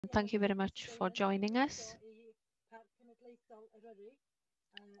Thank you very much for joining us.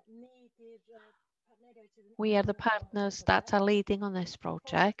 We are the partners that are leading on this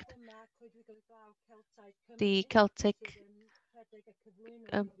project. The Celtic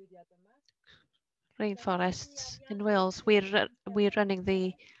Rainforests in Wales. We're running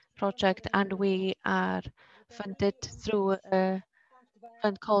the project, and we are funded through a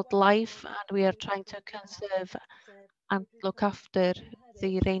fund called LIFE, and we are trying to conserve and look after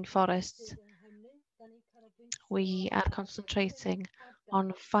the rainforests. We are concentrating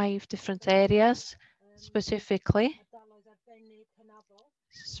on 5 different areas, specifically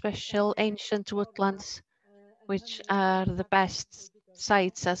special ancient woodlands, which are the best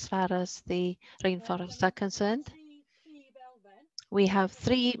sites as far as the rainforests are concerned. We have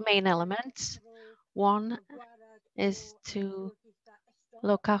 3 main elements. One is to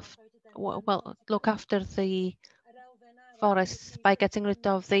look after the forests by getting rid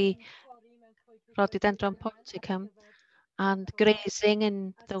of the rhododendron ponticum and grazing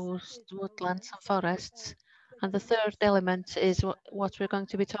in those woodlands and forests. And the third element is what we're going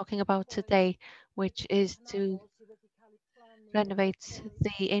to be talking about today, which is to renovate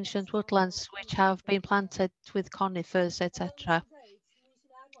the ancient woodlands which have been planted with conifers, etc.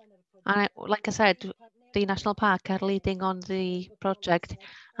 And like I said, the National Park are leading on the project,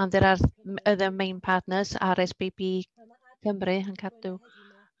 and there are other main partners, RSPB, Cymru and Cadw.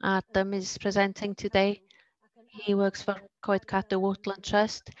 Adam is presenting today. He works for Coed Cadw Woodland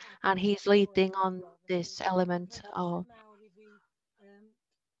Trust, and he's leading on this element of.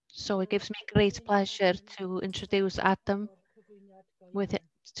 So it gives me great pleasure to introduce Adam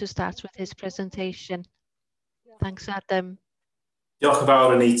to start with his presentation. Thanks, Adam. Diolch yn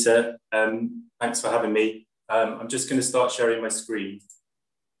fawr, Anita. Thanks for having me. I'm just going to start sharing my screen.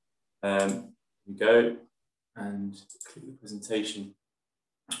 Here we go, and click the presentation.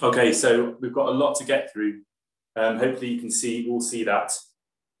 Okay, so we've got a lot to get through. Hopefully you can all see that.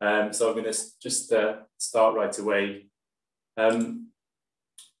 So I'm going to just start right away.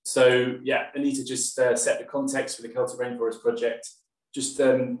 So yeah, Anita just set the context for the Celtic Rainforest project. Just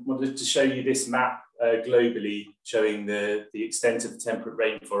wanted to show you this map globally, showing the extent of the temperate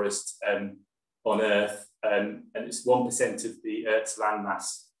rainforest on Earth, and it's 1% of the Earth's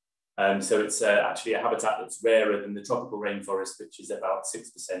landmass. So it's actually a habitat that's rarer than the tropical rainforest, which is about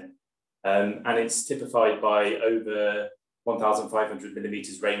 6%. And it's typified by over 1,500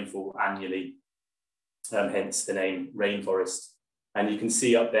 millimeters rainfall annually, hence the name rainforest. And you can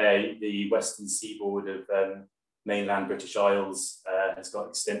see up there the western seaboard of mainland British Isles has got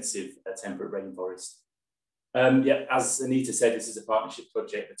extensive temperate rainforest. Yeah, as Anita said, this is a partnership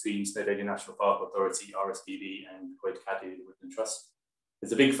project between Snowdonia National Park Authority, RSPB, and Coed Cadw, the Woodland Trust.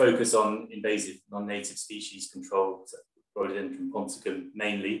 There's a big focus on invasive non-native species control, rhododendron ponticum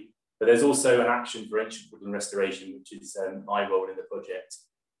mainly, but there's also an action for ancient woodland restoration, which is my role in the project.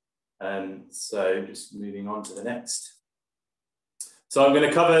 So just moving on to the next. So I'm going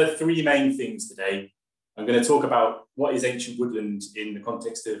to cover 3 main things today. I'm going to talk about what is ancient woodland in the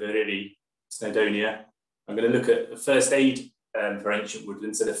context of Eryri, Snowdonia. I'm going to look at the first aid for ancient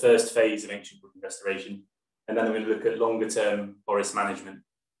woodland, so the first phase of ancient woodland restoration. And then I'm going to look at longer term forest management,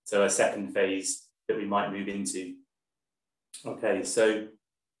 so a second phase that we might move into. Okay, so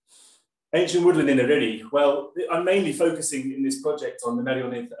ancient woodland in Eryri. Well, I'm mainly focusing in this project on the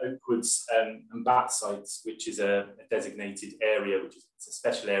Merioneth Oakwoods and Bat sites, which is a designated area, which is a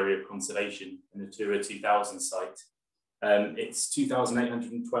special area of conservation, a Natura 2000 site. It's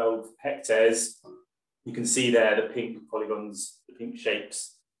 2,812 hectares. You can see there the pink polygons, the pink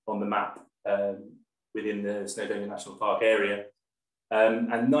shapes on the map within the Snowdonia National Park area.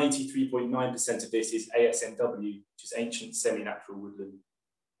 And 93.9% of this is ASNW, which is ancient semi-natural woodland.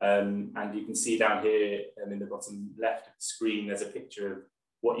 And you can see down here in the bottom left of the screen, there's a picture of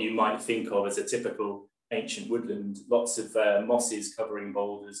what you might think of as a typical ancient woodland. Lots of mosses covering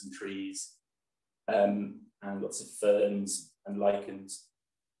boulders and trees, and lots of ferns and lichens.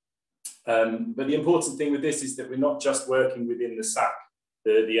 But the important thing with this is that we're not just working within the SAC,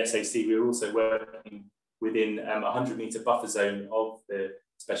 the SAC, we're also working within a 100-metre buffer zone of the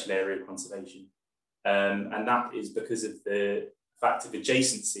special area of conservation. And that is because of the fact of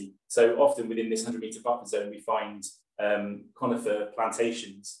adjacency. So often within this 100-metre buffer zone, we find conifer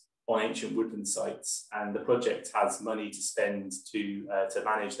plantations on ancient woodland sites, and the project has money to spend to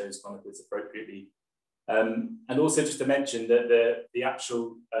manage those conifers appropriately. And also just to mention that the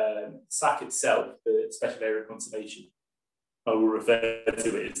actual SAC itself, the special area of conservation, I will refer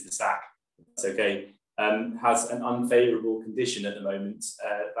to it as the SAC, that's okay, has an unfavourable condition at the moment.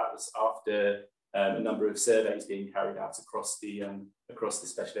 That was after a number of surveys being carried out across the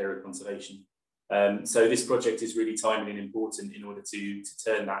special area conservation. So this project is really timely and important in order to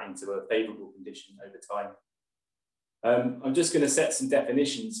turn that into a favourable condition over time. I'm just going to set some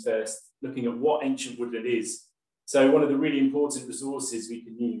definitions first, looking at what ancient woodland is. So one of the really important resources we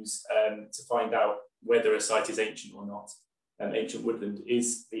can use to find out whether a site is ancient or not, ancient woodland,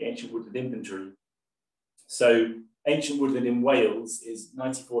 is the Ancient Woodland Inventory. So ancient woodland in Wales is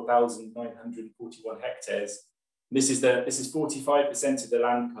 94,941 hectares. This is 45% of the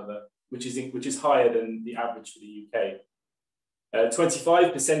land cover, which is higher than the average for the UK.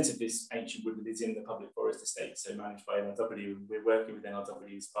 25% of this ancient woodland is in the public forest estate, so managed by NRW. We're working with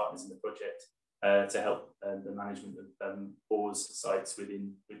NRW as partners in the project to help the management of PAWS sites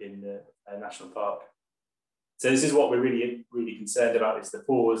within the national park. So this is what we're really concerned about, is the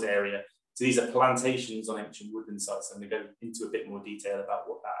PAWS area. So these are plantations on ancient woodland sites. I'm going to go into a bit more detail about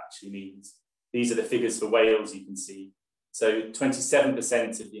what that actually means. These are the figures for Wales, you can see. So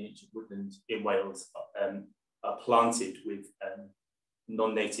 27% of the ancient woodland in Wales are planted with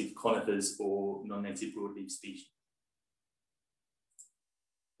non-native conifers or non-native broadleaf species.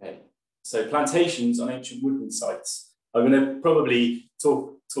 Okay. So plantations on ancient woodland sites. I'm going to probably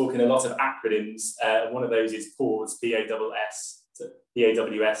talk in a lot of acronyms. One of those is PAWS, P-A-W-S,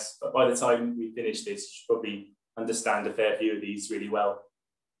 P-A-W-S. But by the time we finish this, you should probably understand a fair few of these really well.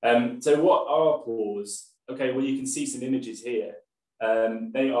 So what are PAWS? Okay, well, you can see some images here.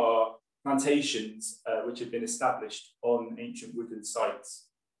 They are plantations which have been established on ancient woodland sites.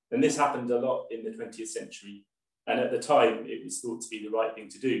 And this happened a lot in the 20th century. And at the time, it was thought to be the right thing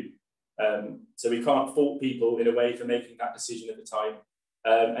to do. So we can't fault people in a way for making that decision at the time.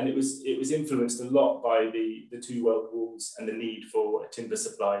 And it was influenced a lot by the two world wars and the need for a timber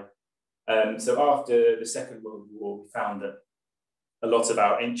supply. So after the Second World War, we found that a lot of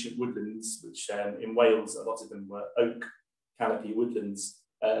our ancient woodlands, which in Wales, a lot of them were oak canopy woodlands,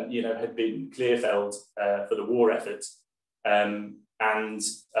 had been clear felled for the war effort.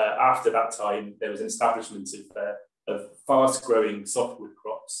 After that time, there was an establishment of fast-growing softwood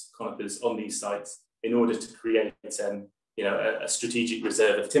crops, conifers, on these sites in order to create a strategic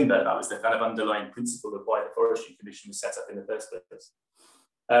reserve of timber. That was the kind of underlying principle of why the Forestry Commission was set up in the first place.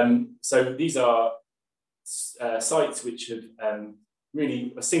 So these are sites which have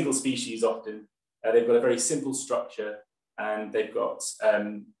really a single species often. They've got a very simple structure, and they've got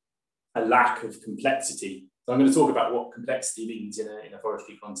a lack of complexity. So I'm going to talk about what complexity means in a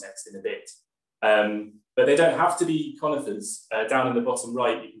forestry context in a bit. But they don't have to be conifers. Down in the bottom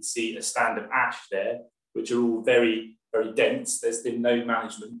right, you can see a stand of ash there, which are all very, very dense. There's been no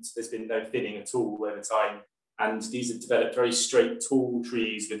management. There's been no thinning at all over time. And these have developed very straight, tall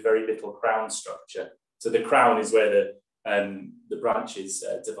trees with very little crown structure. So the crown is where the branches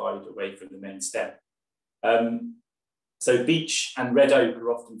divide away from the main stem. So beech and red oak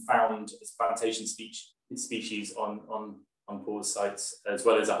are often found as plantation species on PAWS sites, as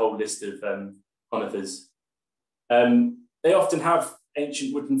well as a whole list of conifers. They often have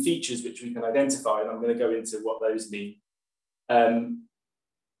ancient woodland features which we can identify, and I'm going to go into what those mean. And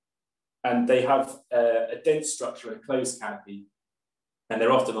they have a dense structure and a closed canopy, and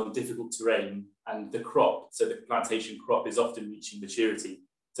they're often on difficult terrain, and the crop, so the plantation crop, is often reaching maturity.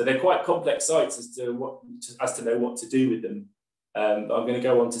 So they're quite complex sites as to know what to do with them. But I'm going to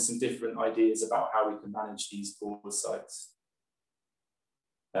go on to some different ideas about how we can manage these PAWS sites.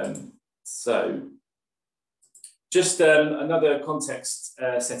 So just another context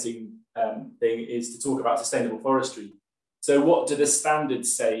setting thing is to talk about sustainable forestry. So what do the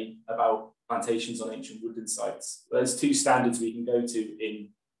standards say about plantations on ancient woodland sites? Well, there's two standards we can go to in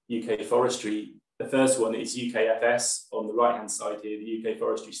UK forestry. The first one is UKFS on the right-hand side here, the UK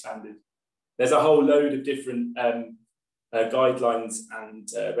Forestry Standard. There's a whole load of different guidelines and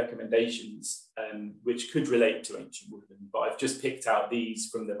recommendations which could relate to ancient woodland, but I've just picked out these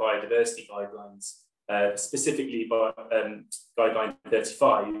from the biodiversity guidelines, specifically by guideline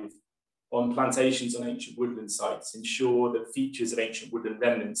 35 on plantations on ancient woodland sites. Ensure that features of ancient woodland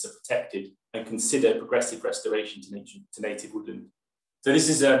remnants are protected and consider progressive restoration to native woodland. So this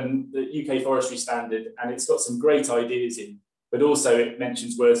is the UK Forestry Standard, and it's got some great ideas in, but also it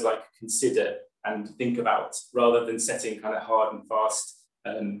mentions words like consider and think about, rather than setting kind of hard and fast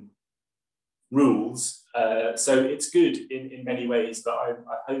rules. So it's good in many ways, but I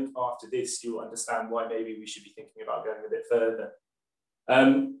hope after this you'll understand why maybe we should be thinking about going a bit further.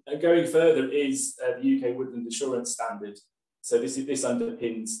 Going further is the UK Woodland Assurance Standard. So this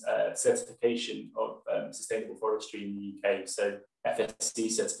underpins certification of sustainable forestry in the UK. So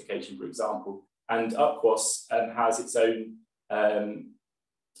FSC certification, for example, and PAWS has its own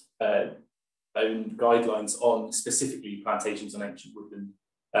own guidelines on specifically plantations on ancient woodland.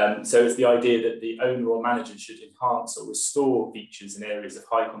 So it's the idea that the owner or manager should enhance or restore features in areas of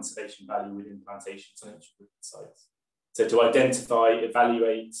high conservation value within plantations on ancient woodland sites. So to identify,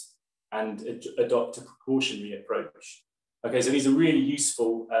 evaluate, and adopt a precautionary approach. Okay, so these are really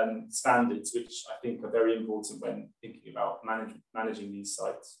useful standards, which I think are very important when thinking about managing these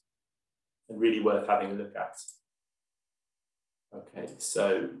sites, and really worth having a look at. Okay,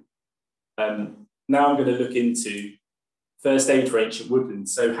 so now I'm going to look into first aid for ancient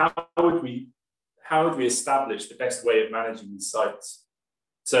woodlands. So how would we establish the best way of managing these sites?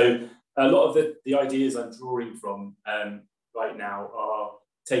 So a lot of the ideas I'm drawing from right now are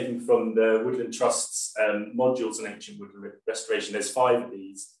taken from the Woodland Trust's modules on ancient woodland restoration. There's 5 of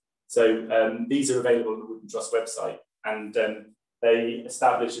these. So these are available on the Woodland Trust website, and they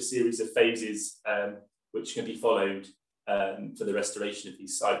establish a series of phases which can be followed for the restoration of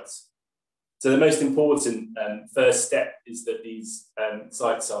these sites. So the most important first step is that these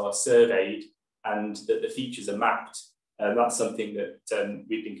sites are surveyed and that the features are mapped. That's something that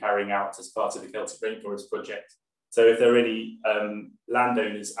we've been carrying out as part of the Celtic Rainforest project. So if there are any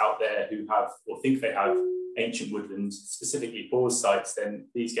landowners out there who have or think they have ancient woodlands, specifically PAWS sites, then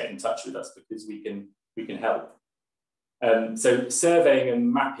please get in touch with us because we can help. So surveying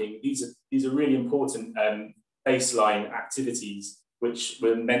and mapping, these are really important baseline activities which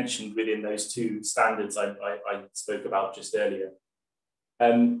were mentioned within those 2 standards I spoke about just earlier.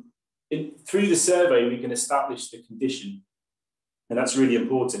 Through the survey, we can establish the condition, and that's really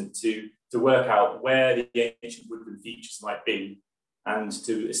important to work out where the ancient woodland features might be and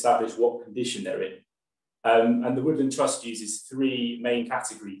to establish what condition they're in. And the Woodland Trust uses 3 main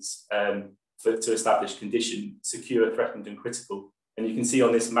categories to establish condition: secure, threatened, and critical. And you can see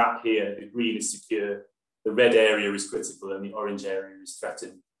on this map here, the green is secure, the red area is critical, and the orange area is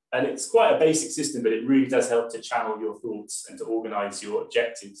threatened. And it's quite a basic system, but it really does help to channel your thoughts and to organise your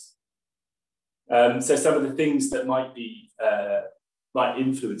objectives. So some of the things that might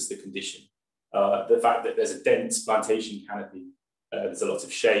influence the condition, the fact that there's a dense plantation canopy, there's a lot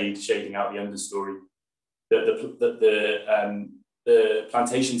of shading out the understory, the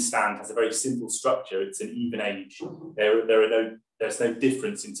plantation stand has a very simple structure, it's an even age. There's no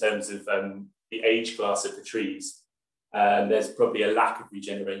difference in terms of the age class of the trees. There's probably a lack of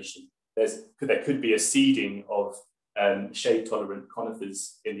regeneration. There could be a seeding of shade-tolerant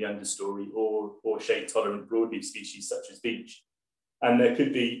conifers in the understory or shade-tolerant broadleaf species such as beech. And there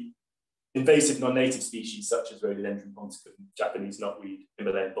could be invasive non-native species such as rhododendron ponticum, Japanese knotweed,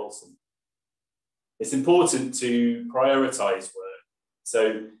 Himalayan balsam. It's important to prioritise work.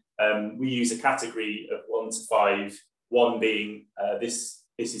 So we use a category of 1 to 5, 1 being this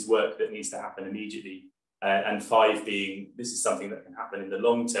is work that needs to happen immediately, and 5 being this is something that can happen in the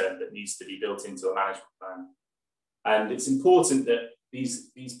long term that needs to be built into a management plan. And it's important that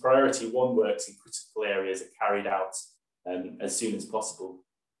these priority 1 works in critical areas are carried out as soon as possible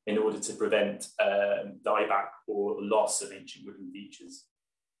in order to prevent dieback or loss of ancient woodland features.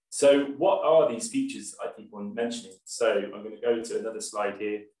 So what are these features I keep on mentioning? So I'm going to go to another slide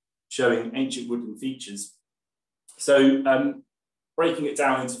here showing ancient woodland features. So breaking it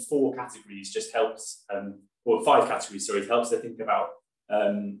down into 4 categories just helps, or 5 categories, sorry, it helps to think about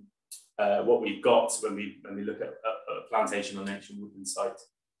what we've got when we look at a plantation on an ancient woodland site.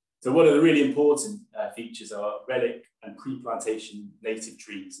 So one of the really important features are relic and pre-plantation native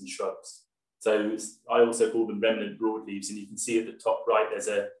trees and shrubs. So I also call them remnant broadleaves, and you can see at the top right there's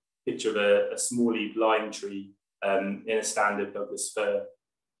a picture of a small-leaved lime tree in a stand of Douglas fir.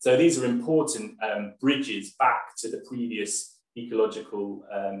 So these are important bridges back to the previous ecological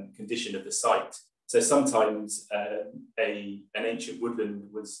condition of the site. So sometimes an ancient woodland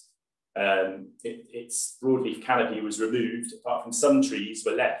was, its broadleaf canopy was removed, apart from some trees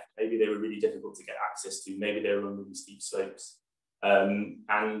were left. Maybe they were really difficult to get access to, maybe they were on really steep slopes.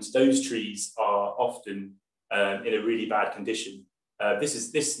 And those trees are often in a really bad condition.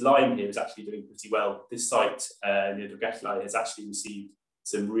 This lime here is actually doing pretty well. This site near Dogetlai has actually received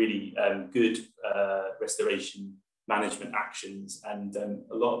some really good restoration management actions, and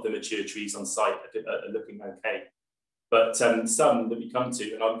a lot of the mature trees on site are looking okay. But some that we come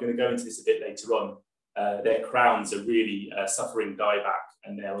to, and I'm going to go into this a bit later on, their crowns are really suffering dieback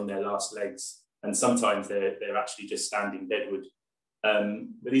and they're on their last legs. And sometimes they're actually just standing deadwood.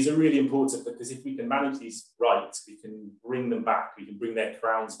 But these are really important because if we can manage these right, we can bring them back, we can bring their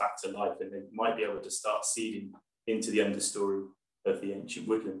crowns back to life, and they might be able to start seeding into the understory of the ancient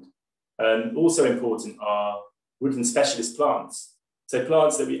woodland. Also important are woodland specialist plants. So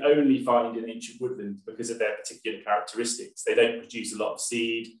plants that we only find in ancient woodland because of their particular characteristics. They don't produce a lot of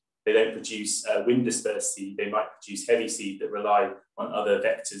seed, they don't produce wind dispersed seed. They might produce heavy seed that rely on other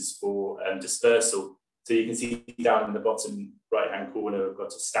vectors for dispersal. So you can see down in the bottom right-hand corner, we've got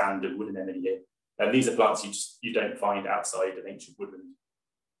a stand of wood anemone here. And these are plants you don't find outside of ancient woodland.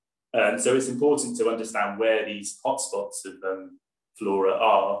 So it's important to understand where these hotspots of flora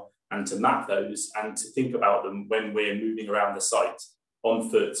are, and to map those and to think about them when we're moving around the site on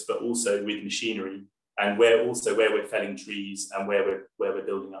foot, but also with machinery, and where we're felling trees and where we're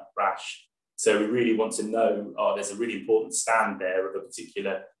building up brash. So we really want to know, there's a really important stand there of a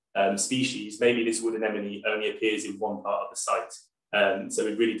particular species. Maybe this wood anemone only appears in one part of the site. So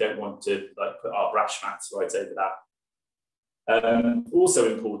we really don't want to put our brash mats right over that.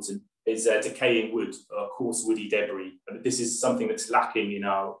 Also important is decaying wood, or coarse woody debris. And this is something that's lacking in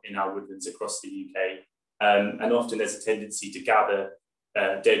our woodlands across the UK. And often there's a tendency to gather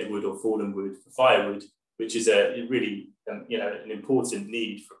dead wood or fallen wood for firewood, which is a really an important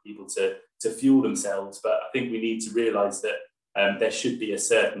need for people to fuel themselves. But I think we need to realise that there should be a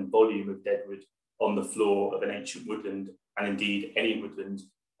certain volume of dead wood on the floor of an ancient woodland, and indeed any woodland.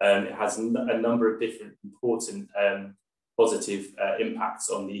 It has a number of different important positive impacts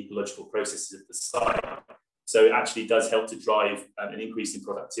on the ecological processes of the site. So it actually does help to drive an increase in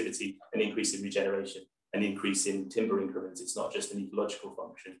productivity, an increase in regeneration, an increase in timber increments. It's not just an ecological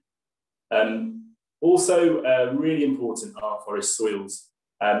function. Also, really important are forest soils.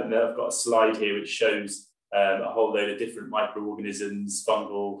 And I've got a slide here which shows a whole load of different microorganisms,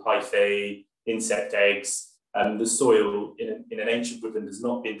 fungal, hyphae, insect eggs. The soil in an ancient woodland has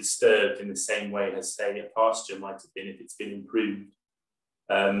not been disturbed in the same way as, say, a pasture might have been if it's been improved.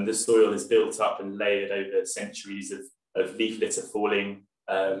 The soil is built up and layered over centuries of leaf litter falling,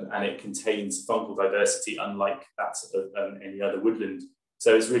 and it contains fungal diversity unlike that of any other woodland.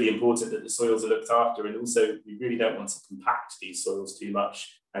 So it's really important that the soils are looked after, and also we really don't want to compact these soils too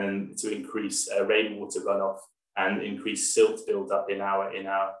much and to increase rainwater runoff and increase silt build-up in our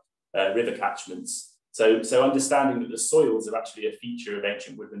river catchments. So understanding that the soils are actually a feature of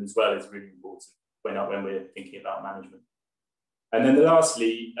ancient woodland as well is really important when we're thinking about management. And then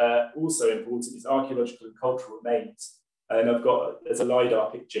lastly, also important is archaeological and cultural remains. And there's a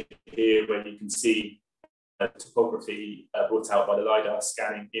LiDAR picture here where you can see topography brought out by the LiDAR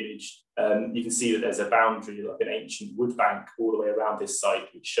scanning image. You can see that there's a boundary, like an ancient wood bank all the way around this site,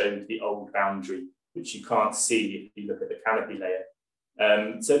 which showed the old boundary, which you can't see if you look at the canopy layer.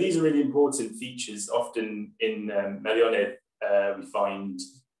 So these are really important features. Often in Meirionnydd, we find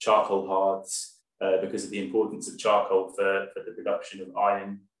charcoal hearths because of the importance of charcoal for the production of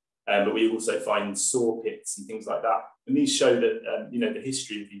iron. But we also find saw pits and things like that. And these show that, the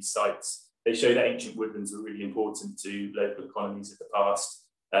history of these sites. They show that ancient woodlands were really important to local economies of the past,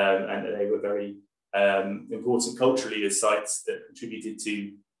 and that they were very important culturally as sites that contributed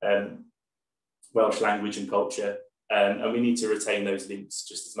to Welsh language and culture. And we need to retain those links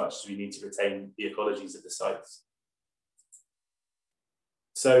just as much as we need to retain the ecologies of the sites.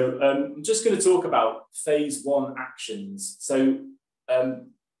 So I'm just going to talk about phase one actions. So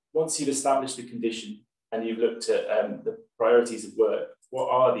once you've established the condition and you've looked at the priorities of work, what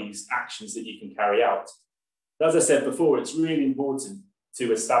are these actions that you can carry out? As I said before, it's really important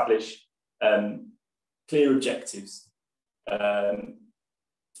to establish clear objectives.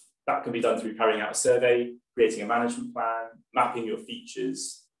 That can be done through carrying out a survey, creating a management plan, mapping your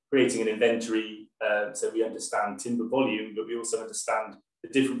features, creating an inventory, so we understand timber volume, but we also understand the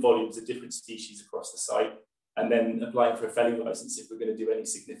different volumes of different species across the site, and then applying for a felling license if we're going to do any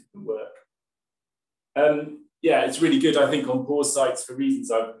significant work. Yeah, it's really good, I think, on PAWS sites for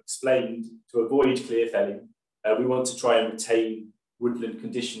reasons I've explained, to avoid clear felling. We want to try and retain woodland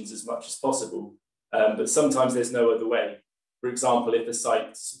conditions as much as possible, but sometimes there's no other way. For example, if a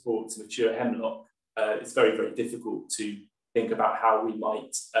site supports mature hemlock, it's very, very difficult to think about how we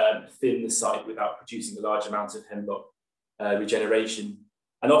might thin the site without producing a large amount of hemlock regeneration.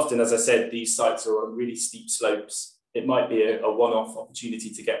 And often, as I said, these sites are on really steep slopes. It might be a one-off opportunity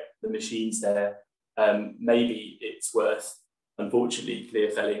to get the machines there. Maybe it's worth, unfortunately,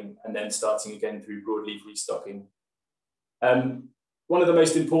 clear felling and then starting again through broadleaf restocking. One of the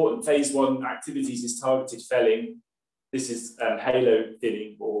most important phase one activities is targeted felling. This is halo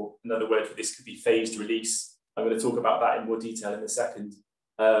thinning, or another word for this could be phased release. I'm going to talk about that in more detail in a second.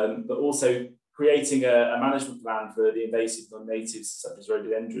 But also creating a management plan for the invasive non-natives such as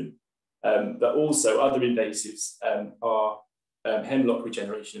rhododendron. But also other invasives are hemlock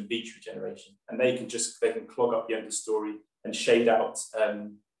regeneration and beech regeneration, and they can clog up the understory and shade out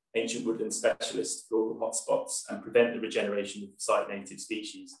ancient woodland specialist floral hotspots and prevent the regeneration of site native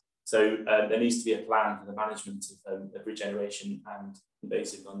species. So there needs to be a plan for the management of regeneration and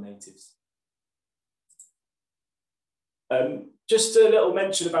invasive non-natives. Just a little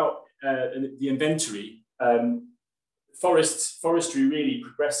mention about the inventory. Forestry really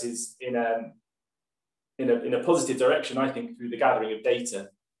progresses in a positive direction, I think, through the gathering of data.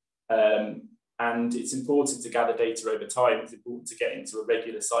 And it's important to gather data over time. It's important to get into a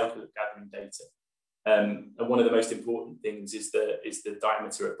regular cycle of gathering data. And one of the most important things is the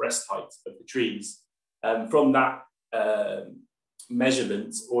diameter at breast height of the trees. From that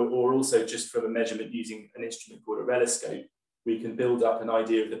measurement, or also just from a measurement using an instrument called a reloscope, we can build up an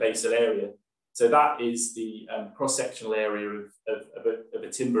idea of the basal area. So that is the cross-sectional area of a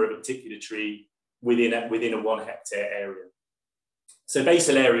timber of a particular tree within a 1 hectare area. So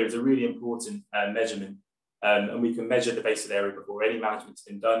basal area is a really important measurement, and we can measure the basal area before any management's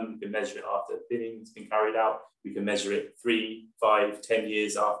been done. We can measure it after thinning has been carried out. We can measure it 3, 5, 10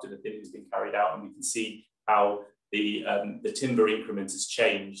 years after the thinning has been carried out, and we can see how the timber increment has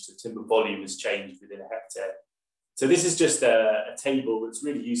changed, the timber volume has changed within a hectare. So this is just a table that's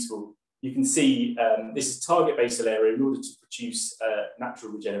really useful. You can see this is target basal area in order to produce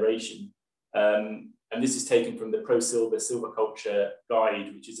natural regeneration. And this is taken from the ProSilver Silviculture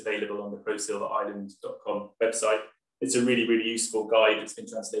Guide, which is available on the prosilverisland.com website. It's a really, really useful guide. It's been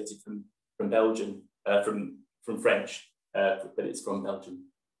translated from Belgium, from French, but it's from Belgium.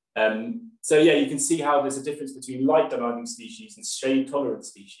 So yeah, you can see how there's a difference between light demanding species and shade tolerant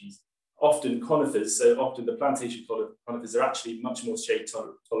species. Often conifers, so often the plantation conifers are actually much more shade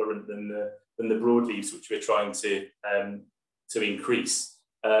tolerant than the broadleaves, which we're trying to increase.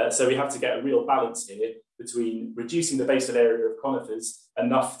 So we have to get a real balance here between reducing the basal area of conifers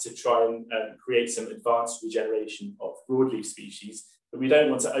enough to try and create some advanced regeneration of broadleaf species, but we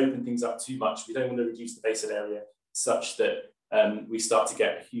don't want to open things up too much. We don't want to reduce the basal area such that we start to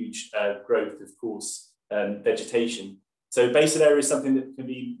get a huge growth of coarse vegetation. So basal area is something that can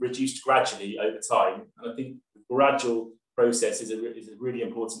be reduced gradually over time, and I think the gradual process is a really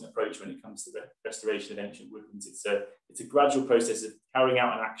important approach when it comes to the restoration of ancient woodlands. It's a gradual process of carrying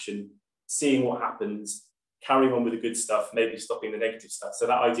out an action, seeing what happens, carrying on with the good stuff, maybe stopping the negative stuff. So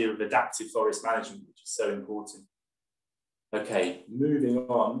that idea of adaptive forest management, which is so important. Okay, moving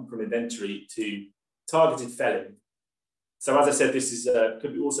on from inventory to targeted felling. So as I said, this is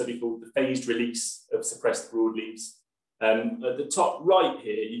could also be called the phased release of suppressed broadleaves. At the top right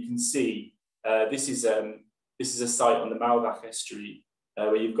here, you can see this is a site on the Malbach estuary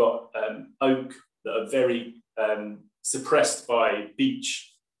where you've got oak that are very suppressed by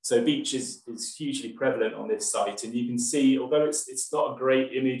beech. So beech is hugely prevalent on this site, and you can see, although it's not a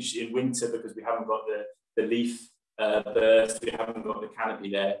great image in winter because we haven't got the leaf burst, we haven't got the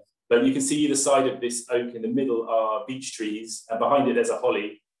canopy there, but you can see either side of this oak in the middle are beech trees, and behind it there's a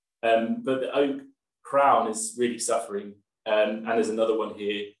holly, but the oak crown is really suffering, and there's another one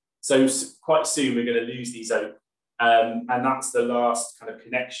here. So quite soon we're going to lose these oak, and that's the last kind of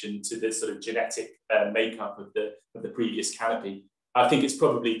connection to the sort of genetic makeup of the previous canopy. I think it's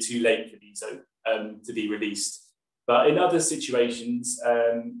probably too late for these oak to be released, but in other situations,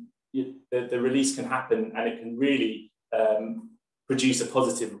 the release can happen, and it can really produce a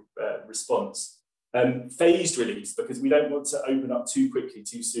positive response. Phased release, because we don't want to open up too quickly,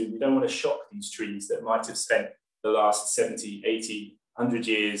 too soon. We don't want to shock these trees that might have spent the last 70, 80, 100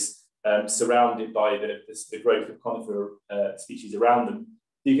 years surrounded by the growth of conifer species around them.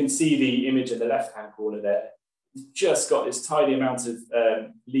 You can see the image in the left-hand corner there. It's just got this tiny amount of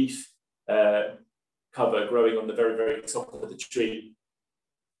leaf cover growing on the very, very top of the tree.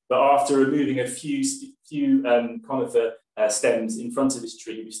 But after removing a few conifer stems in front of this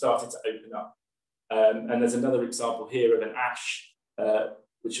tree, we started to open up. And there's another example here of an ash,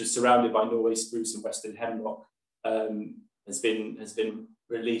 which was surrounded by Norway spruce and western hemlock, has been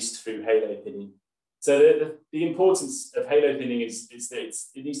released through halo thinning. So the importance of halo thinning is that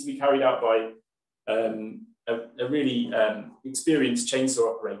it needs to be carried out by a really experienced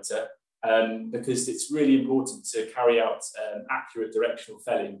chainsaw operator, because it's really important to carry out accurate directional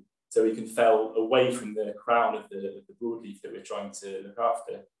felling, so we can fell away from the crown of the broadleaf that we're trying to look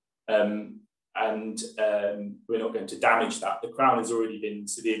after. And we're not going to damage that. The crown has already been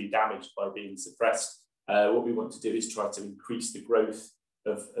severely damaged by being suppressed. What we want to do is try to increase the growth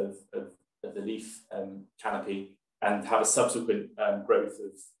of the leaf canopy and have a subsequent growth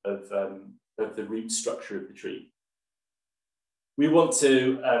of the root structure of the tree. We want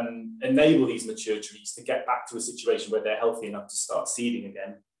to enable these mature trees to get back to a situation where they're healthy enough to start seeding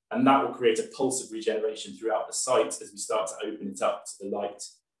again, and that will create a pulse of regeneration throughout the site as we start to open it up to the light.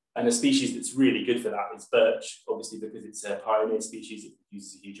 And a species that's really good for that is birch, obviously because it's a pioneer species, it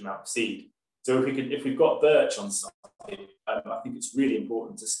produces a huge amount of seed. So if we've got birch on site, I think it's really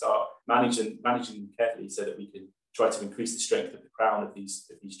important to start managing them carefully so that we can try to increase the strength of the crown of these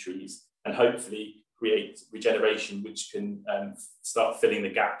trees, and hopefully create regeneration which can start filling the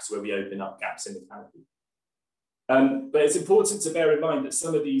gaps where we open up gaps in the canopy. But it's important to bear in mind that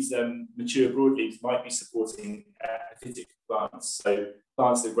some of these mature broadleaves might be supporting epiphytic plants, so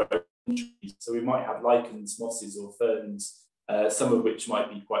plants that grow in trees. So we might have lichens, mosses, or ferns, some of which might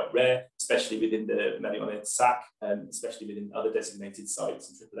be quite rare, especially within the Melionid sac, especially within other designated sites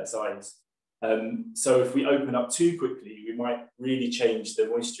and triple SIs. So if we open up too quickly, we might really change the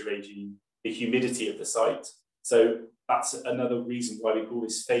moisture regime, the humidity of the site. So that's another reason why we call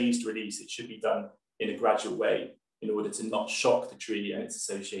this phased release. It should be done in a gradual way in order to not shock the tree and its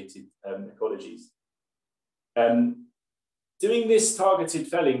associated ecologies. Doing this targeted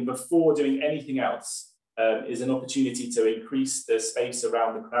felling before doing anything else is an opportunity to increase the space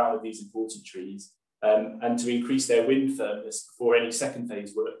around the crown of these important trees and to increase their wind firmness before any second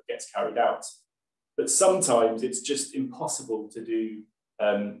phase work gets carried out. But sometimes it's just impossible to do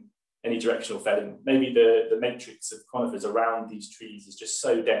any directional felling. Maybe the matrix of conifers around these trees is just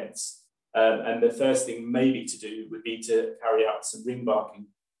so dense. And the first thing maybe to do would be to carry out some ring barking.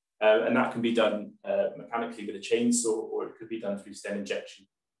 And that can be done mechanically with a chainsaw, or it could be done through stem injection.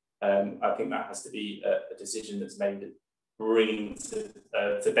 I think that has to be a decision that's made, bringing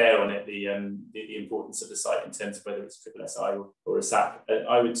to bear on it the importance of the site in terms of whether it's triple SI or a SAC.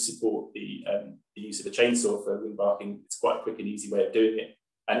 I would support the use of a chainsaw for ring barking. It's quite a quick and easy way of doing it,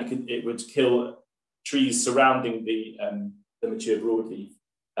 and it would kill trees surrounding the mature broadleaf,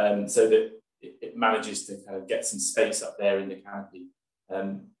 so that it manages to kind of get some space up there in the canopy.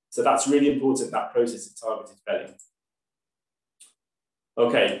 So that's really important, that process of targeted felling.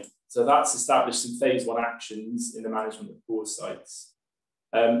 Okay, so that's established some phase 1 actions in the management of PAWS sites.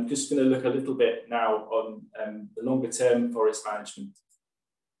 Just going to look a little bit now on the longer term forest management.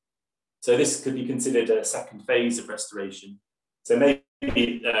 So this could be considered a second phase of restoration. So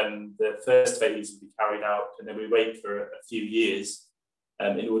maybe the first phase will be carried out and then we wait for a few years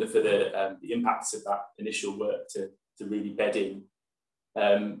in order for the impacts of that initial work to really bed in.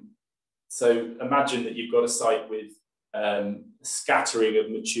 So imagine that you've got a site with a scattering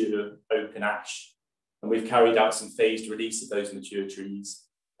of mature oak and ash, and we've carried out some phased release of those mature trees.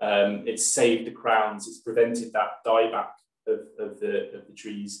 It's saved the crowns, it's prevented that dieback of the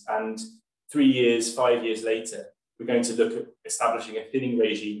trees, and 3 years, 5 years later, we're going to look at establishing a thinning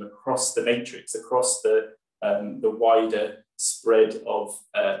regime across the matrix, across the wider spread of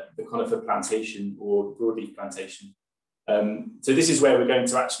the conifer plantation or broadleaf plantation. So this is where we're going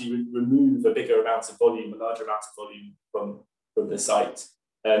to actually remove a bigger amount of volume, a larger amount of volume from the site.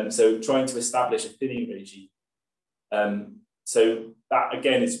 So trying to establish a thinning regime. So that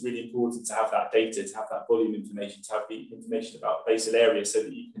again is really important to have that data, to have that volume information, to have the information about basal area so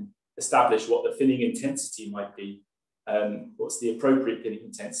that you can establish what the thinning intensity might be, what's the appropriate thinning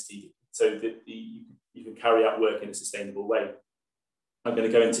intensity so that you can carry out work in a sustainable way. I'm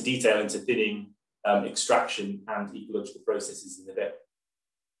going to go into detail into thinning, extraction and ecological processes in a bit.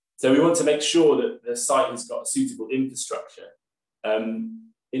 So we want to make sure that the site has got a suitable infrastructure.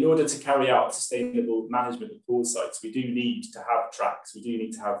 In order to carry out sustainable management of PAWS sites, we do need to have tracks, we do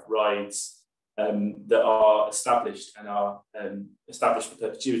need to have rides that are established and are established for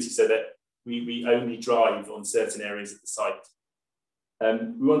perpetuity so that we only drive on certain areas of the site.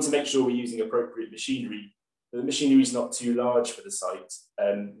 We want to make sure we're using appropriate machinery. The machinery is not too large for the site.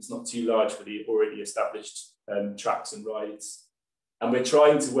 It's not too large for the already established tracks and rides. And we're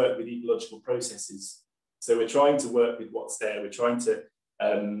trying to work with ecological processes. So we're trying to work with what's there. We're trying to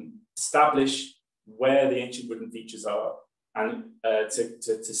establish where the ancient woodland features are and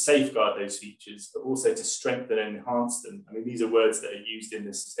to safeguard those features, but also to strengthen and enhance them. I mean, these are words that are used in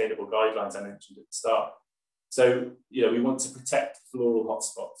the sustainable guidelines I mentioned at the start. So, we want to protect floral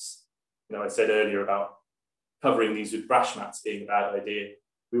hotspots. I said earlier about covering these with brash mats being a bad idea.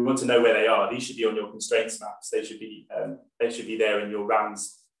 We want to know where they are. These should be on your constraints maps. They should be there in your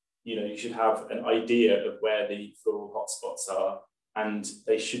RAMs. You should have an idea of where the floral hotspots are, and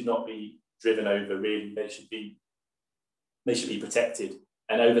they should not be driven over. Really, they should be protected.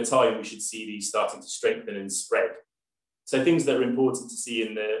 And over time, we should see these starting to strengthen and spread. So things that are important to see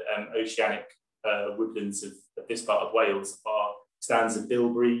in the oceanic woodlands of this part of Wales are stands of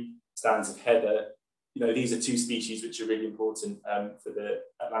bilberry, stands of heather. These are two species which are really important for the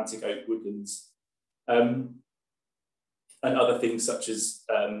Atlantic oak woodlands. And other things such as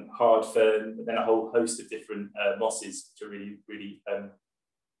hard fern, and then a whole host of different mosses, which are really, really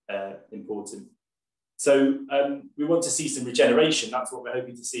important. So we want to see some regeneration. That's what we're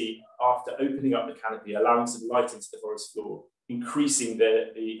hoping to see after opening up the canopy, allowing some light into the forest floor, increasing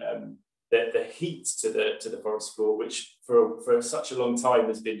the heat to the forest floor, which for such a long time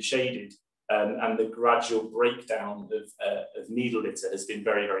has been shaded, and the gradual breakdown of needle litter has been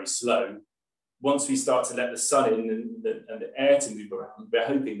very, very slow. Once we start to let the sun in and the air to move around, we're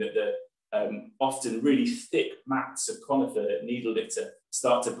hoping that the often really thick mats of conifer needle litter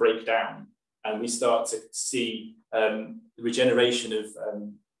start to break down, and we start to see the regeneration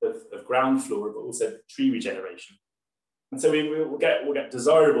of ground flora, but also tree regeneration. And so we'll get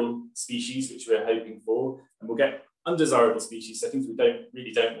desirable species, which we're hoping for, and we'll get undesirable species, so things we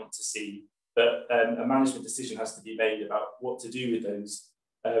really don't want to see. But a management decision has to be made about what to do with those.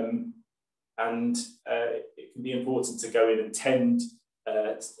 And it can be important to go in and tend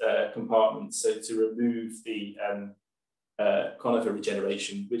compartments, so to remove the conifer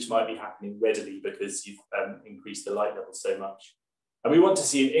regeneration, which might be happening readily because you've increased the light level so much. And we want to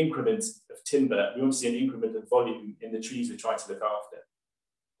see an increment of timber, we want to see an increment of volume in the trees we're trying to look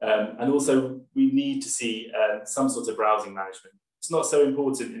after. And also we need to see some sort of browsing management. It's not so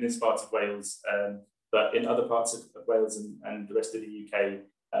important in this part of Wales, but in other parts of Wales and the rest of the UK,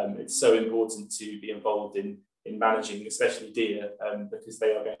 it's so important to be involved in managing, especially deer, because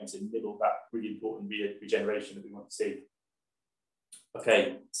they are going to nibble that really important regeneration that we want to see.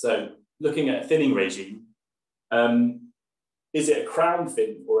 Okay, so looking at a thinning regime, is it a crown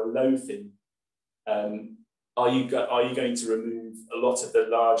thin or a low thin? Are you going to remove a lot of the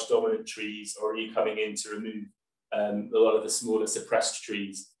large dominant trees, or are you coming in to remove a lot of the smaller suppressed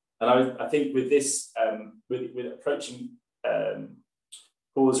trees? And I think with this, with approaching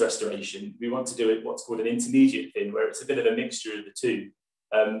PAWS restoration, we want to do it what's called an intermediate thin, where it's a bit of a mixture of the two.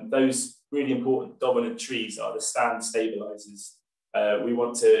 Those really important dominant trees are the stand stabilizers. We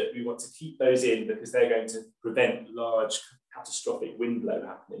want to keep those in because they're going to prevent large catastrophic wind blow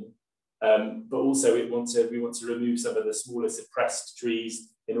happening. But also we want to remove some of the smaller suppressed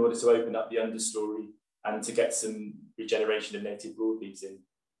trees in order to open up the understory and to get some regeneration of native broadleaves in.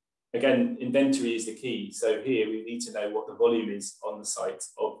 Again, inventory is the key. So here we need to know what the volume is on the site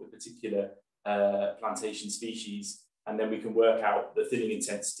of the particular plantation species, and then we can work out the thinning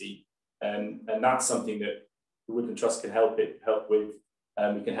intensity. And that's something that the Woodland Trust can help with.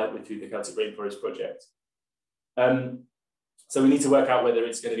 We can help with through the Celtic Rainforest project. So we need to work out whether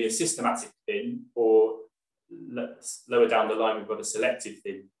it's going to be a systematic thin, or lower down the line we've got a selective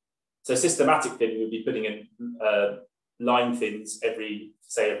thin. So systematic thin, we'll be putting in line thins every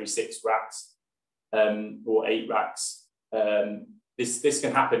 6 racks or 8 racks. This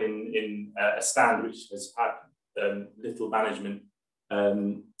can happen in a stand which has had little management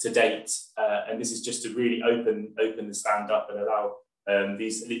to date, and this is just to really open the stand up and allow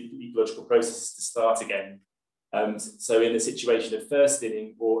these ecological processes to start again. So in a situation of first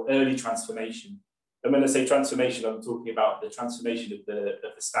thinning or early transformation, and when I say transformation, I'm talking about the transformation of the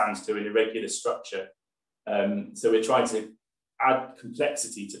stand to an irregular structure. So we're trying to add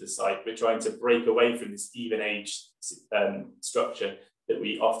complexity to the site. We're trying to break away from this even age structure that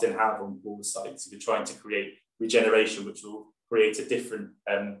we often have on PAWS sites. We're trying to create regeneration, which will create a different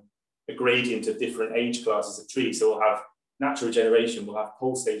a gradient of different age classes of trees. So we'll have natural regeneration, we'll have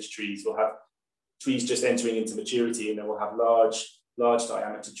pole stage trees, we'll have trees just entering into maturity, and then we'll have large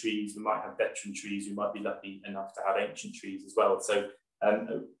diameter trees. We might have veteran trees. We might be lucky enough to have ancient trees as well. So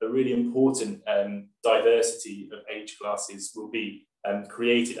a really important diversity of age classes will be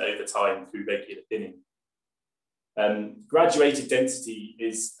created over time through regular thinning. Graduated density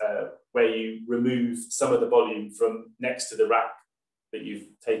is where you remove some of the volume from next to the rack that you've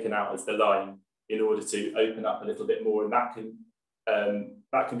taken out as the line in order to open up a little bit more, and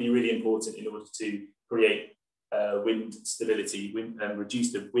that can be really important in order to create wind stability and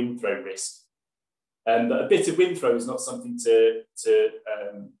reduce the wind throw risk. But a bit of wind throw is not something to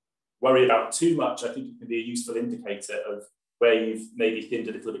worry about too much. I think it can be a useful indicator of where you've maybe thinned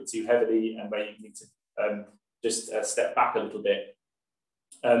a little bit too heavily and where you need to just step back a little bit.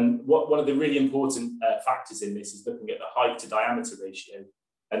 One of the really important factors in this is looking at the height to diameter ratio,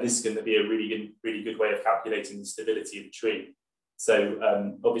 and this is going to be a really good way of calculating the stability of the tree. So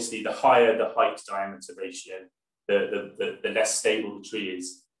obviously, the higher the height to diameter ratio, the less stable the tree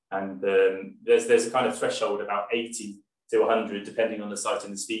is. And there's a kind of threshold about 80 to 100, depending on the site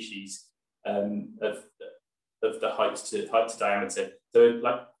and the species, of the height to diameter. So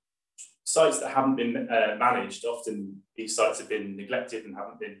like sites that haven't been managed, often these sites have been neglected and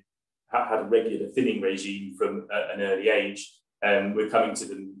haven't had a regular thinning regime from an early age. We're coming to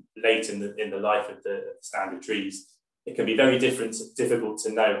them late in the life of the standard trees. It can be very difficult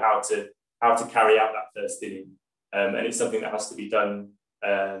to know how to how to carry out that first thinning. And it's something that has to be done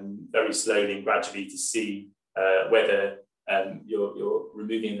very slowly and gradually to see whether you're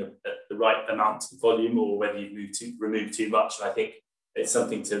removing the right amount of volume or whether you've removed too much. And I think it's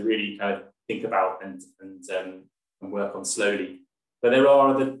something to really kind of think about and work on slowly. But there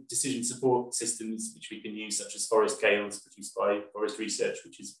are other decision support systems which we can use, such as forest scales produced by Forest Research,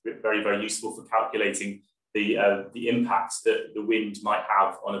 which is very, very useful for calculating the impact that the wind might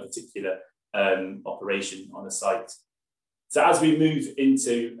have on a particular operation on a site. So as we move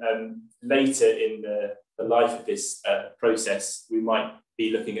into later in the life of this process, we might be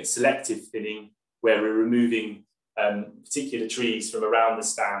looking at selective thinning, where we're removing particular trees from around the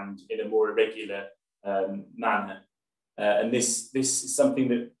stand in a more irregular manner. And this is something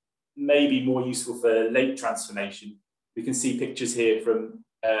that may be more useful for late transformation. We can see pictures here from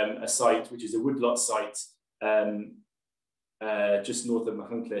a site, which is a woodlot site just north of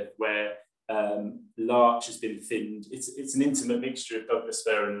Mahuncliffe, where larch has been thinned. It's an intimate mixture of Douglas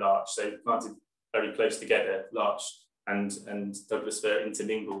fir and larch, so planted very close together, larch and Douglas fir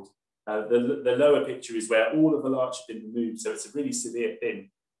intermingled. The lower picture is where all of the larch have been removed, so it's a really severe thin,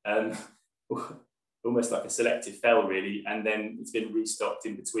 almost like a selective fell really, and then it's been restocked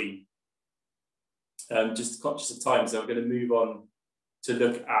in between. Just conscious of time, so I'm going to move on to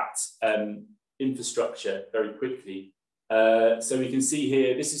look at infrastructure very quickly. So we can see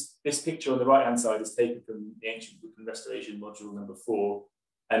here, this picture on the right hand side is taken from the Ancient Woodland Restoration module number 4,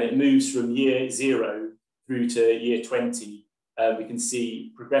 and it moves from year 0 through to year 20. We can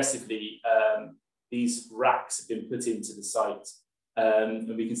see progressively these racks have been put into the site, and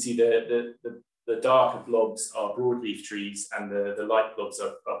we can see the darker blobs are broadleaf trees and the light blobs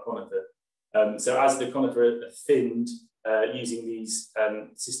are conifer. So as the conifer are thinned using these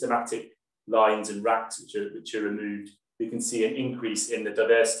systematic lines and racks which are removed, we can see an increase in the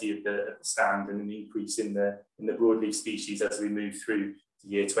diversity of the stand and an increase in the broadleaf species as we move through to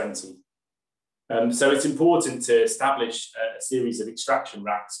year 20. So it's important to establish a series of extraction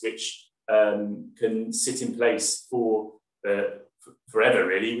racks which can sit in place for forever.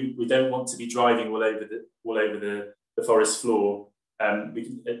 Really, we don't want to be driving all over the forest floor.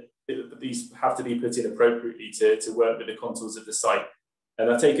 These have to be put in appropriately to work with the contours of the site. And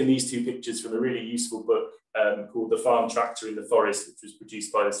I've taken these 2 pictures from a really useful book called The Farm Tractor in the Forest, which was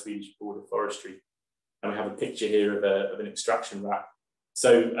produced by the Swedish Board of Forestry. And we have a picture here of an extraction rack.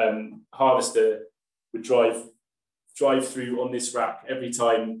 So harvester would drive through on this rack every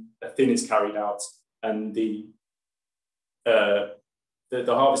time a thin is carried out, and the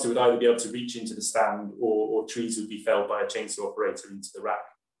harvester would either be able to reach into the stand or trees would be felled by a chainsaw operator into the rack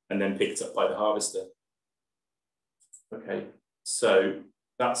and then picked up by the harvester. Okay, so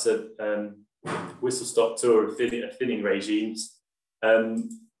that's a whistle-stop tour of thinning regimes.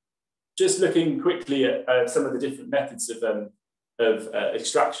 Just looking quickly at some of the different methods of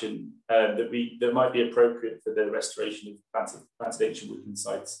extraction that might be appropriate for the restoration of planted ancient woodland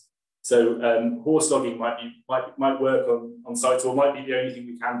sites. So horse logging might work on sites, or might be the only thing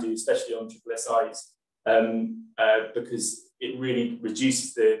we can do, especially on SSIs, because it really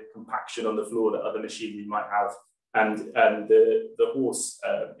reduces the compaction on the floor that other machinery might have, and the horse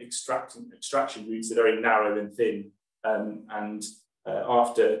extraction routes are very narrow and thin, and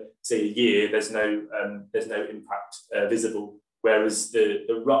after say a year, there's no impact visible. Whereas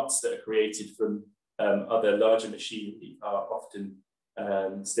the ruts that are created from other larger machinery are often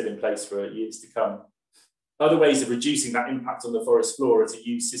still in place for years to come. Other ways of reducing that impact on the forest floor are to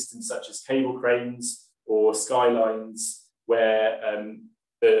use systems such as cable cranes or skylines, where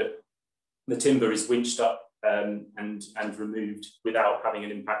the timber is winched up and removed without having an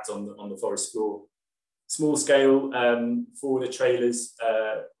impact on the forest floor. Small scale forwarder trailers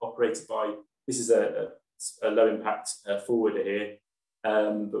operated by, this is a low impact forwarder here,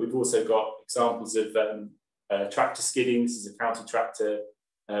 but we've also got examples of tractor skidding. This is a counter tractor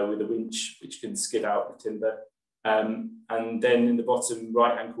with a winch which can skid out the timber, and then in the bottom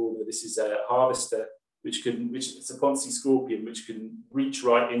right hand corner, this is a harvester which it's a Ponzi scorpion which can reach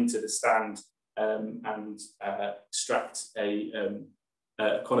right into the stand and extract a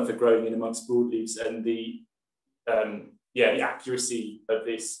conifer growing in amongst broadleaves, and the accuracy of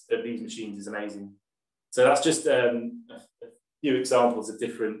these machines is amazing. So that's just a few examples of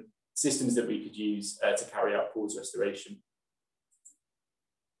different systems that we could use to carry out PAWS restoration.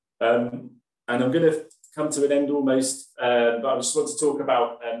 And I'm going to come to an end almost, but I just want to talk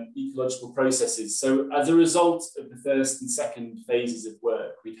about ecological processes. So as a result of the first and second phases of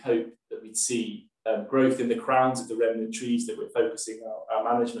work, we'd hope that we'd see growth in the crowns of the remnant trees that we're focusing our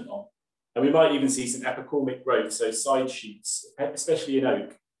management on. And we might even see some epicormic growth, so side shoots, especially in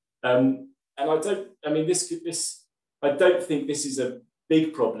oak. And I don't think this is a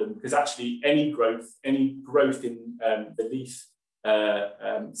big problem, because actually any growth in the leaf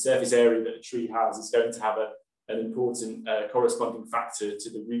surface area that a tree has is going to have an important corresponding factor to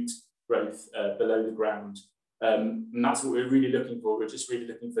the root growth below the ground. And that's what we're really looking for. We're just really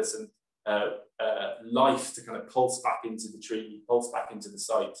looking for some life to kind of pulse back into the tree, pulse back into the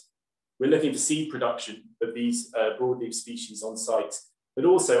site. We're looking for seed production of these broadleaf species on site, but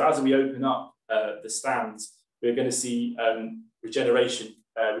also as we open up the stands, we're going to see regeneration.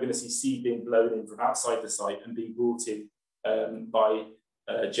 We're going to see seed being blown in from outside the site and being brought in by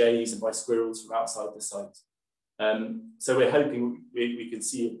jays and by squirrels from outside the site. So we're hoping we can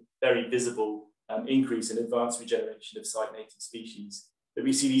see a very visible increase in advanced regeneration of site native species. That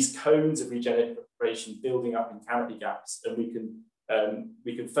we see these cones of regeneration building up in canopy gaps, and we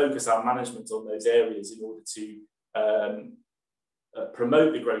can focus our management on those areas in order to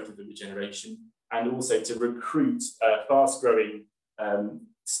promote the growth of the regeneration, and also to recruit fast-growing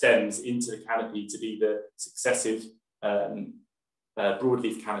stems into the canopy to be the successive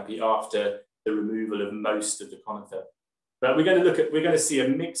broadleaf canopy after the removal of most of the conifer. But we're going to see a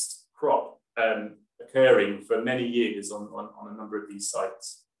mixed crop occurring for many years on a number of these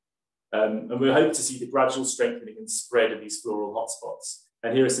sites. And we hope to see the gradual strengthening and spread of these floral hotspots.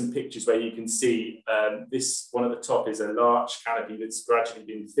 And here are some pictures where you can see this one at the top is a larch canopy that's gradually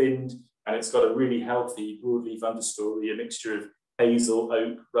been thinned, and it's got a really healthy broadleaf understory, a mixture of hazel,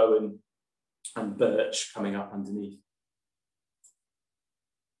 oak, rowan, and birch coming up underneath.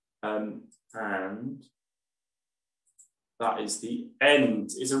 And that is the end.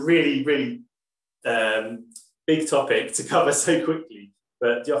 It's a really, really big topic to cover so quickly,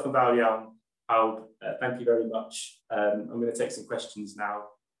 but diolch yn fawr iawn, pawb. Thank you very much. I'm going to take some questions now,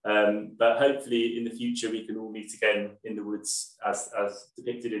 but hopefully in the future we can all meet again in the woods as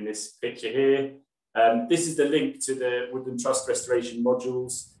depicted in this picture here. This is the link to the Woodland Trust restoration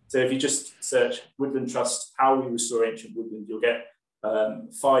modules. So if you just search Woodland Trust, how we restore ancient woodland, you'll get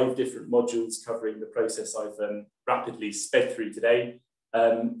 5 different modules covering the process I've rapidly sped through today.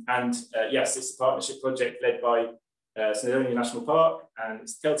 Yes, it's a partnership project led by Snowdonia National Park, and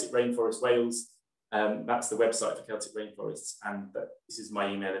it's Celtic Rainforest Wales. That's the website for Celtic Rainforests, and this is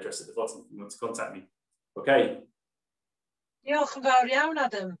my email address at the bottom if you want to contact me. Okay. Diolch yn fawr iawn,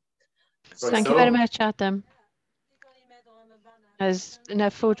 Adam. Thank you very much, Adam. There's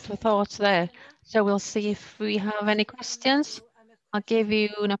enough food for thought there. So we'll see if we have any questions. I'll give you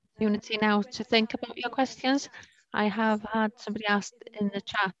an opportunity now to think about your questions. I have had somebody ask in the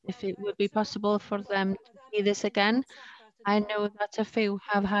chat if it would be possible for them to see this again. I know that a few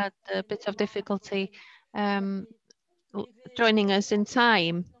have had a bit of difficulty joining us in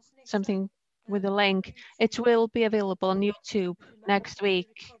time, something with a link. It will be available on YouTube next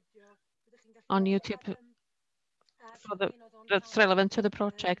week, on YouTube that's relevant to the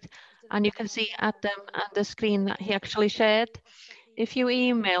project. And you can see Adam on the screen that he actually shared. If you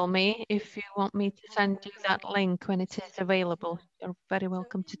email me, if you want me to send you that link when it is available, you're very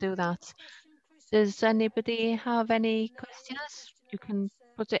welcome to do that. Does anybody have any questions? You can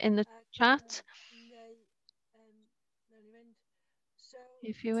put it in the chat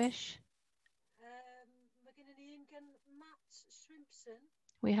if you wish.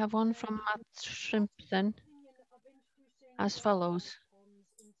 We have one from Matt Shrimpson as follows.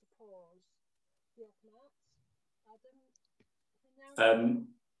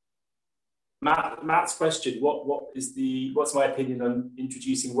 Matt's question: what's my opinion on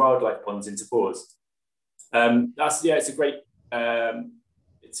introducing wildlife ponds into PAWS? It's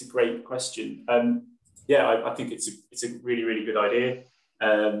a great question. I think it's a really, really good idea,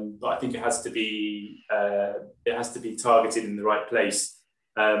 but I think it has to be targeted in the right place.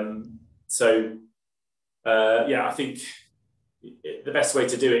 I think the best way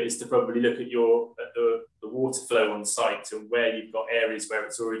to do it is to probably look at the water flow on site, and where you've got areas where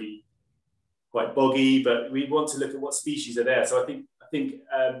it's already quite boggy, but we want to look at what species are there. So I think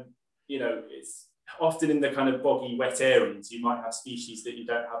it's often in the kind of boggy, wet areas you might have species that you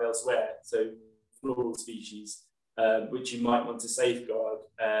don't have elsewhere. So floral species, which you might want to safeguard.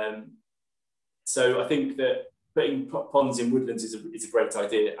 So I think that putting ponds in woodlands is a great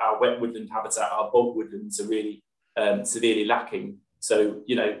idea. Our wet woodland habitat, our bog woodlands are really severely lacking. So,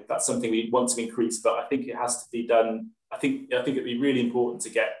 that's something we want to increase, but I think it has to be done. I think it'd be really important to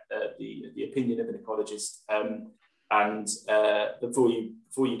get the opinion of an ecologist, before you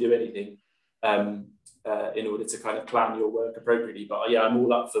do anything, in order to kind of plan your work appropriately. But yeah, I'm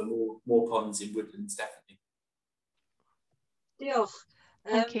all up for more ponds in woodlands, definitely. Diolch.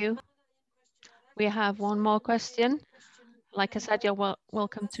 Thank you. We have one more question. like I said, you're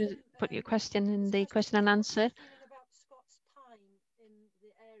welcome to put your question in the question and answer.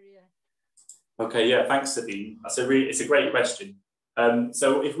 Okay, yeah, thanks, Sabine. It's a great question.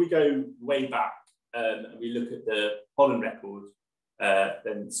 So if we go way back and we look at the pollen record,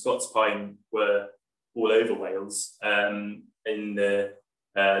 then Scots pine were all over Wales in the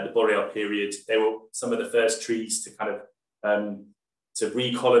boreal period. They were some of the first trees to kind of to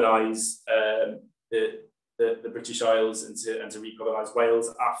recolonize the British Isles and to recolonize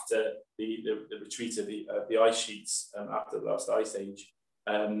Wales after the retreat of the ice sheets after the last ice age.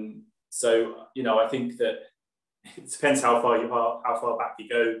 So you know, I think that it depends how far back you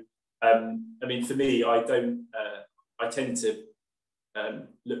go. I mean, for me, I tend to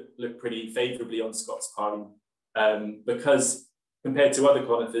look pretty favourably on Scots pine because compared to other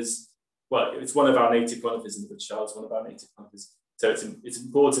conifers, well, it's one of our native conifers in the British Isles, one of our native conifers. So it's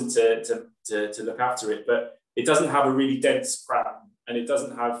important to look after it, but it doesn't have a really dense crown, and it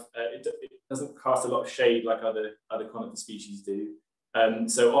doesn't have it doesn't cast a lot of shade like other conifer species do.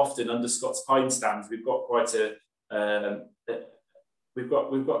 So often under Scots pine stands, we've got quite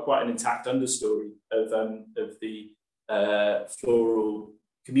quite an intact understory of the floral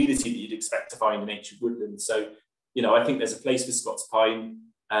community that you'd expect to find in ancient woodlands. So you know, I think there's a place for Scots pine,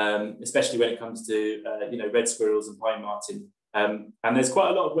 especially when it comes to you know, red squirrels and pine marten. And there's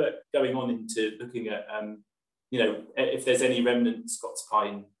quite a lot of work going on into looking at you know, if there's any remnant Scots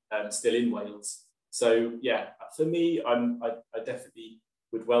pine still in Wales. So yeah, for me, I definitely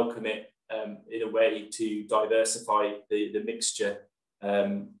would welcome it in a way to diversify the mixture.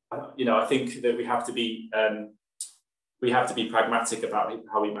 You know, I think that we have to be pragmatic about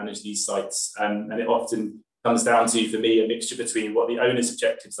how we manage these sites, and it often comes down to, for me, a mixture between what the owner's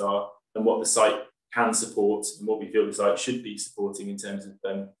objectives are and what the site can support and what we feel the site should be supporting in terms of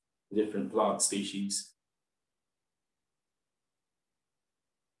the different plant species.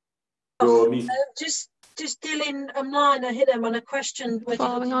 Just dealing line hit them on a question.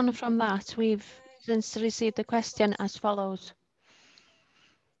 Following on from that, we've since received a question as follows.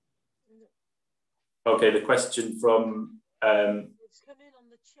 Okay, the question from it's come in on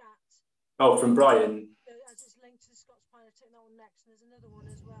the chat. Oh, from Brian. As it's linked to the Scots pine, I'll take that one next. And there's another one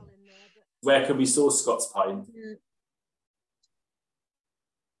as well in there. But... Where can we source Scots pine?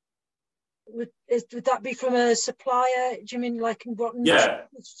 Would that be from a supplier? Do you mean like in what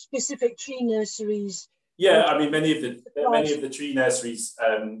specific tree nurseries? Yeah, I mean many of the tree nurseries.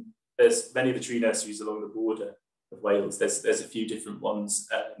 There's many of the tree nurseries along the border of Wales. There's a few different ones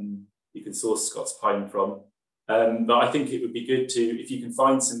you can source Scots pine from. But I think it would be good to, if you can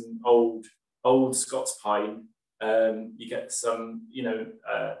find some old Scots pine, you get some, you know,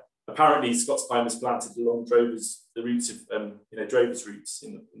 apparently Scots pine was planted along the roots of, you know, drovers' roots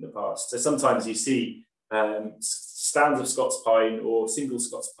in the past. So sometimes you see stands of Scots pine or single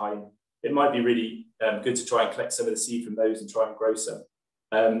Scots pine. It might be really good to try and collect some of the seed from those and try and grow some.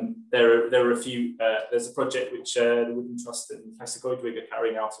 There are a few, there's a project which the Woodland Trust and Celtic are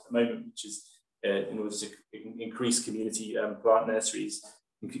carrying out at the moment, which is in order to increase community plant nurseries,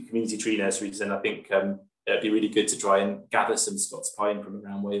 community tree nurseries. And I think it'd be really good to try and gather some Scots pine from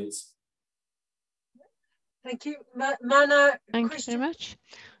around Wales. Thank you. Mana, thank you very much.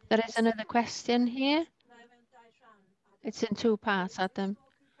 There is another question here. It's in two parts, Adam,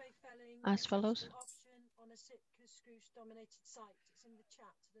 as follows.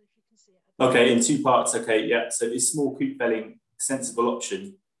 Okay, in two parts. Okay, yeah. So is small coop felling a sensible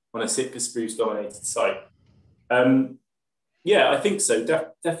option on a Sitka spruce dominated site? Yeah, I think so.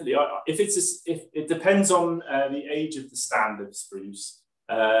 Definitely. If it depends on the age of the stand of spruce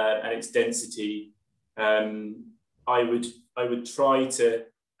and its density, I would try to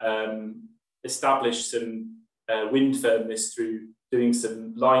establish some wind firmness through doing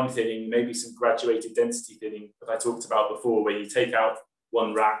some line thinning, maybe some graduated density thinning that I talked about before, where you take out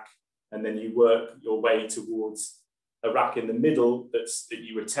one rack and then you work your way towards a rack in the middle that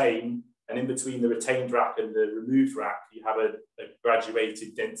you retain, and in between the retained rack and the removed rack, you have a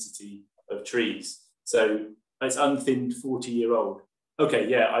graduated density of trees. So it's unthinned 40-year-old. Okay,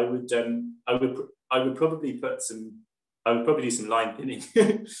 yeah, I would probably do some line thinning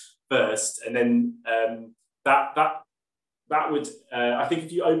first, and then that would I think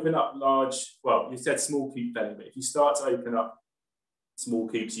if you open up large, well, you said small coop felling, but if you start to open up small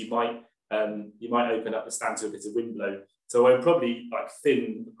coops, you might open up the stand to a bit of wind blow. So I would probably like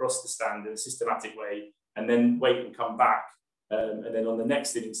thin across the stand in a systematic way, and then wait and come back. And then on the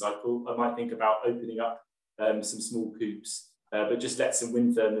next thinning cycle, I might think about opening up some small coops, but just let some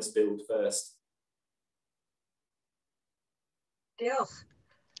wind firmness build first. Yeah.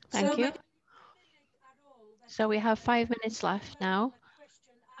 Thank you. So we have 5 minutes left now.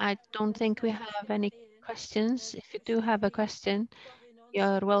 I don't think we have any questions. If you do have a question,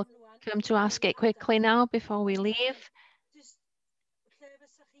 you're welcome to ask it quickly now before we leave.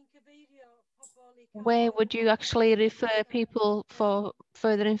 Where would you actually refer people for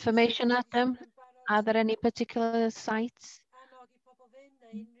further information at them? Are there any particular sites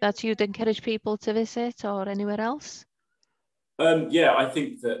that you'd encourage people to visit or anywhere else? Yeah, I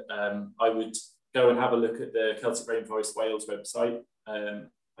think that I would go and have a look at the Celtic Rainforest Wales website. I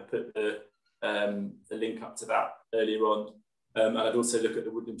put the link up to that earlier on. And I'd also look at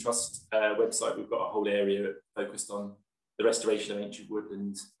the Woodland Trust website. We've got a whole area focused on the restoration of ancient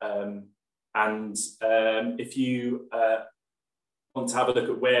woodlands. If you want to have a look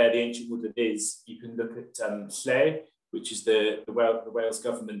at where the ancient woodland is, you can look at Lle, which is the Wales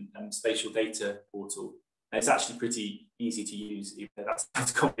Government spatial data portal. And it's actually pretty easy to use, even though that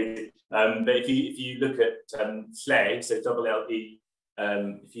sounds complicated. But if you look at Lle, so LLE,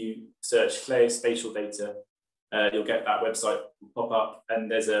 if you search Lle spatial data, you'll get that website pop up, and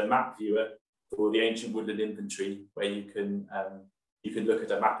there's a map viewer for the ancient woodland inventory where you can look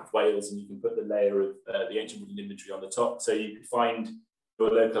at a map of Wales and you can put the layer of the ancient woodland inventory on the top, so you can find your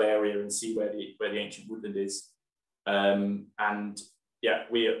local area and see where the ancient woodland is. Yeah,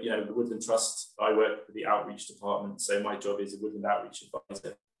 the Woodland Trust, I work with the outreach department, so my job is a woodland outreach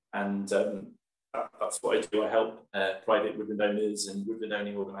advisor, and that's what I do. I help private woodland owners and woodland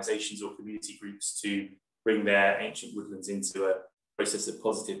owning organisations or community groups to bring their ancient woodlands into a process of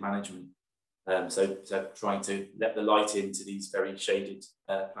positive management. So trying to let the light into these very shaded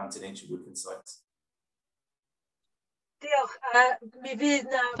planted ancient woodland sites.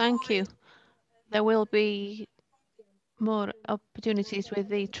 Thank you. There will be more opportunities with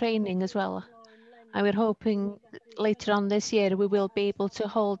the training as well. And we're hoping later on this year we will be able to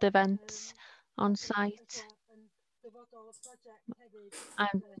hold events on site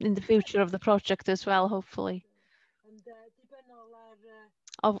and in the future of the project as well, hopefully.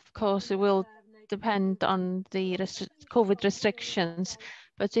 Of course, it will depend on the COVID restrictions,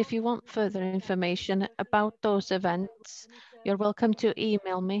 but if you want further information about those events, you're welcome to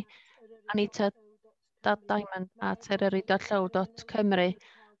email me, anita.diamond@eryri.llaw.cymru,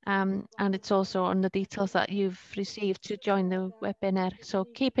 and it's also on the details that you've received to join the webinar. So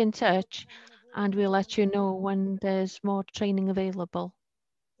keep in touch and we'll let you know when there's more training available.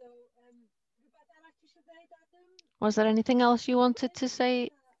 Was there anything else you wanted to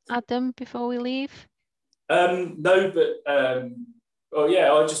say, Adam, before we leave? No, but well,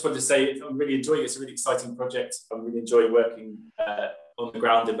 yeah, I just wanted to say I'm really enjoying it. It's a really exciting project. I'm really enjoying working on the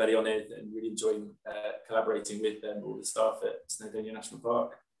ground in Meirionydd and really enjoying collaborating with all the staff at Snowdonia National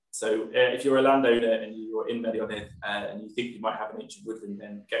Park. So if you're a landowner and you're in Meirionydd and you think you might have an ancient woodland,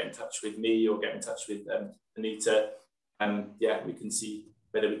 then get in touch with me or get in touch with Anita. Yeah, we can see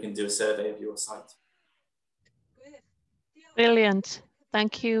whether we can do a survey of your site. Brilliant.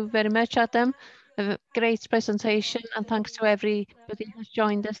 Thank you very much, Adam. A great presentation, and thanks to everybody who's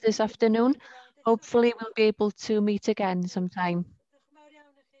joined us this afternoon. Hopefully we'll be able to meet again sometime.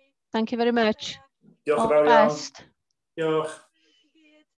 Thank you very much. Diolch All the best. Diolch.